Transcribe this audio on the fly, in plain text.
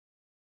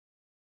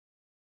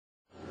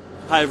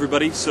Hi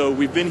everybody, so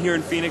we've been here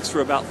in Phoenix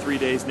for about 3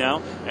 days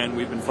now, and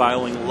we've been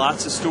filing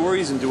lots of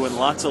stories and doing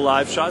lots of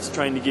live shots,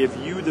 trying to give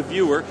you, the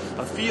viewer,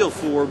 a feel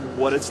for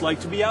what it's like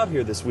to be out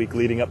here this week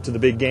leading up to the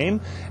big game.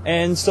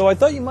 And so I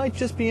thought you might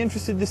just be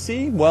interested to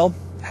see, well,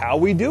 how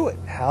we do it.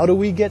 How do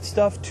we get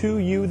stuff to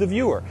you, the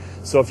viewer?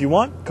 So if you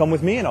want, come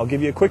with me and I'll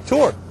give you a quick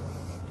tour.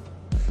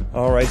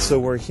 All right, so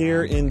we're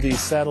here in the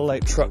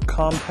satellite truck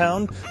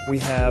compound. We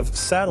have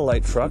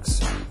satellite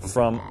trucks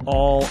from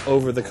all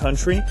over the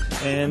country,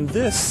 and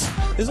this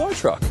is our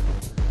truck.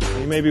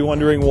 You may be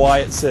wondering why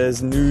it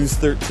says News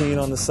 13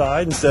 on the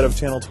side instead of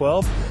Channel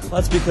 12. Well,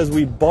 that's because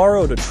we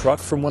borrowed a truck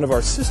from one of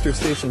our sister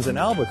stations in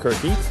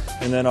Albuquerque,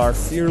 and then our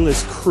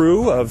fearless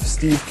crew of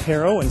Steve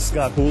Caro and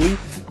Scott Hooley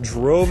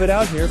drove it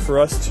out here for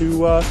us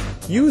to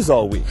use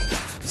all week.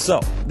 So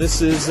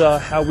this is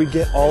how we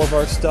get all of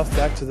our stuff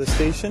back to the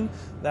station.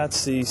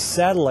 That's the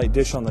satellite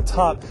dish on the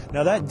top.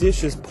 Now that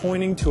dish is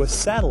pointing to a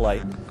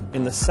satellite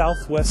in the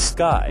southwest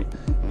sky.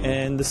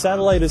 And the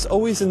satellite is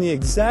always in the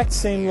exact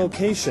same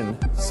location,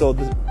 so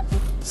the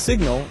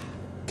signal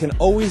can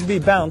always be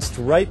bounced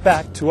right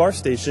back to our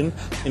station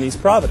in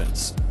East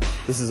Providence.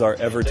 This is our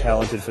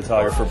ever-talented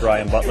photographer,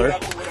 Brian Butler.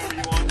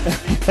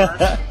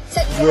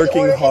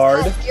 Working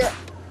hard.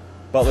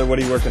 Butler, what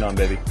are you working on,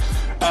 baby?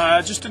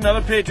 Just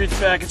another Patriots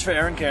package for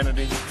Erin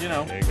Kennedy. You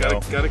know, there you go.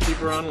 Gotta keep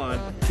her online.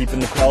 Keeping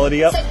the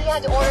quality up.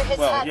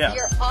 Well, yeah,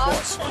 of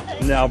course.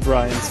 Now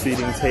Brian's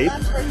feeding tape.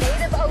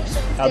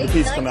 How'd the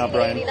piece come out,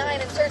 Brian?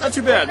 Not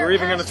too bad. We're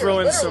even going to throw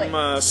in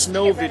some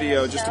snow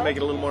video just to make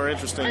it a little more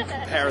interesting in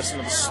comparison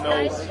of the snow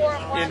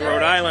in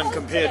Rhode Island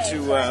compared to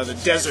the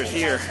desert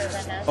here.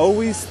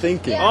 Always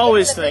thinking.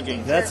 Always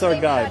thinking. That's our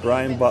guy,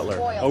 Brian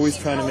Butler. Always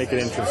trying to make it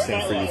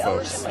interesting for you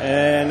folks.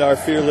 And our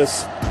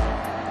fearless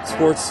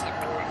sports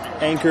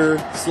anchor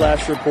 /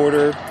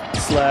 reporter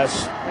 /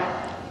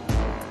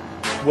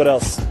 what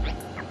else?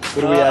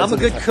 What do we add? I'm a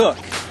good cook.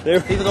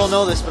 People don't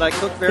know this, but I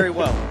cook very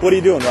well. What are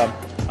you doing, Rob?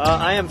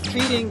 I am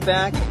feeding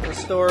back a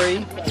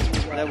story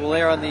that will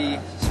air on the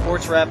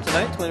Sports Wrap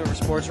tonight, Twin River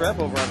Sports Wrap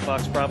over on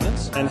Fox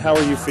Providence. And how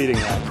are you feeding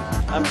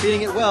that? I'm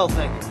feeding it well,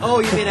 thank you.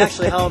 Oh, you mean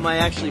actually how am I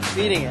actually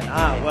feeding it?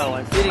 Well,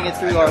 I'm feeding it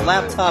through our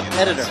laptop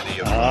editor.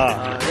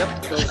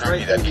 Yep, goes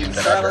right through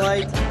the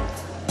satellite,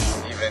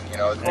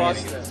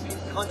 across the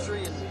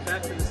country and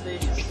back to the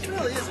station. It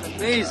really is an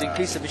amazing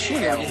piece of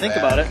machinery when you think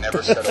about it.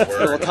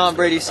 Little Tom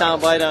Brady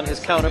soundbite on his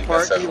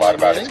counterpart.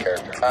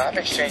 I've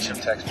exchanged some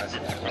text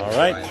messages. All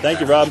right, thank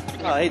you, Rob.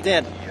 Oh, hey,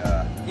 Dan,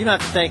 you don't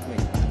have to thank me.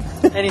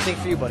 Anything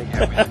for you, buddy.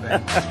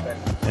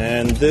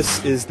 And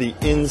this is the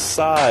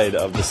inside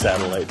of the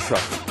satellite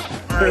truck.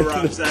 All right,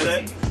 Rob, is that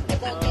it?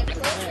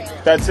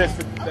 That's it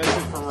for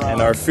Rob.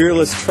 And our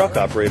fearless truck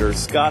operator,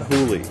 Scott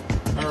Hooley.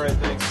 All right,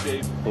 thanks,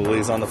 Steve.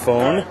 Hooley's on the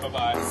phone, Right,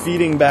 bye-bye.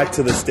 feeding back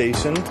to the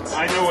station.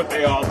 I know what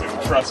they all do.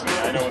 Trust me,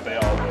 I know what they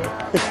all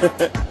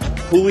do.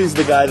 Hooley's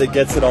the guy that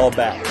gets it all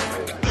back.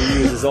 He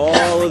uses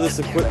all of this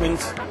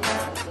equipment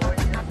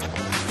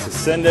to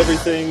send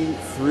everything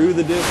through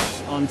the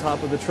dish on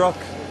top of the truck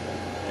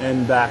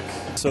and back.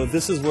 So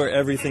this is where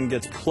everything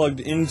gets plugged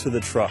into the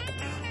truck.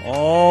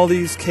 All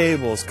these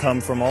cables come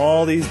from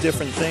all these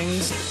different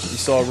things. You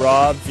saw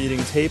Rob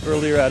feeding tape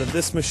earlier out of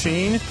this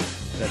machine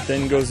that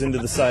then goes into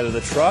the side of the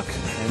truck,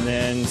 and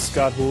then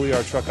Scott Hooley,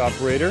 our truck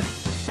operator,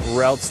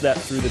 routes that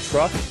through the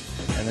truck.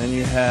 And then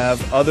you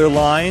have other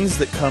lines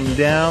that come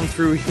down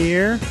through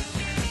here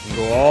and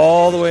go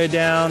all the way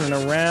down and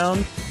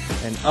around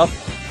and up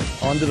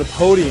onto the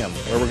podium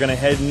where we're going to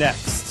head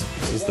next.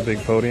 This is the big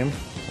podium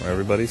where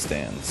everybody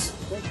stands.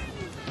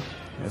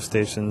 We have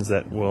stations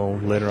that will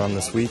later on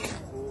this week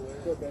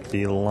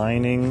be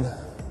lining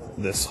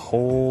this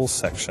whole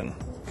section.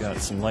 Got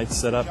some lights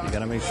set up. You got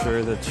to make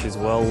sure that she's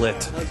well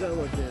lit.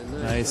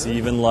 Nice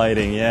even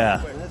lighting,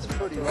 yeah.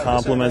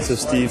 Compliments of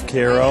Steve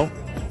Caro.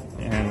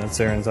 And that's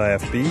Erin's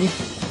IFB.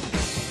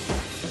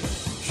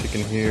 She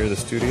can hear the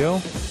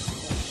studio.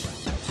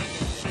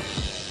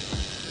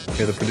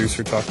 Hear the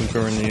producer talking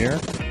to her in the ear.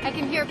 I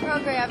can hear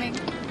programming.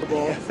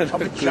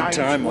 Good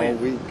time all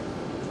week.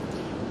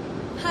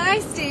 Hi,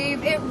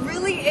 Steve. It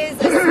really is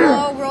a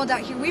small world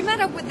out here. We met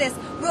up with this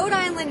Rhode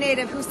Island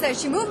native who says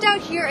she moved out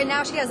here and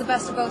now she has the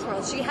best of both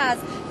worlds. She has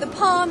the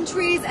palm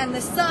trees and the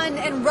sun,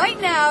 and right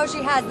now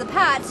she has the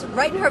Pats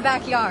right in her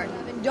backyard.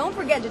 And don't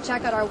forget to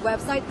check out our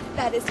website.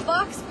 That is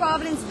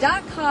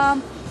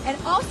foxprovidence.com. And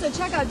also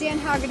check out Dan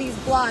Haggerty's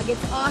blog.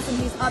 It's awesome.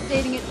 He's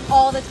updating it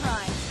all the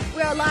time.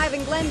 We are live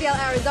in Glendale,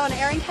 Arizona.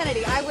 Erin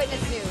Kennedy,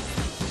 Eyewitness News.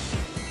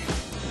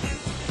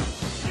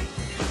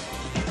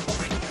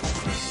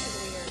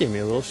 Give me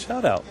a little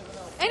shout out.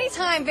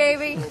 Anytime,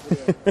 baby.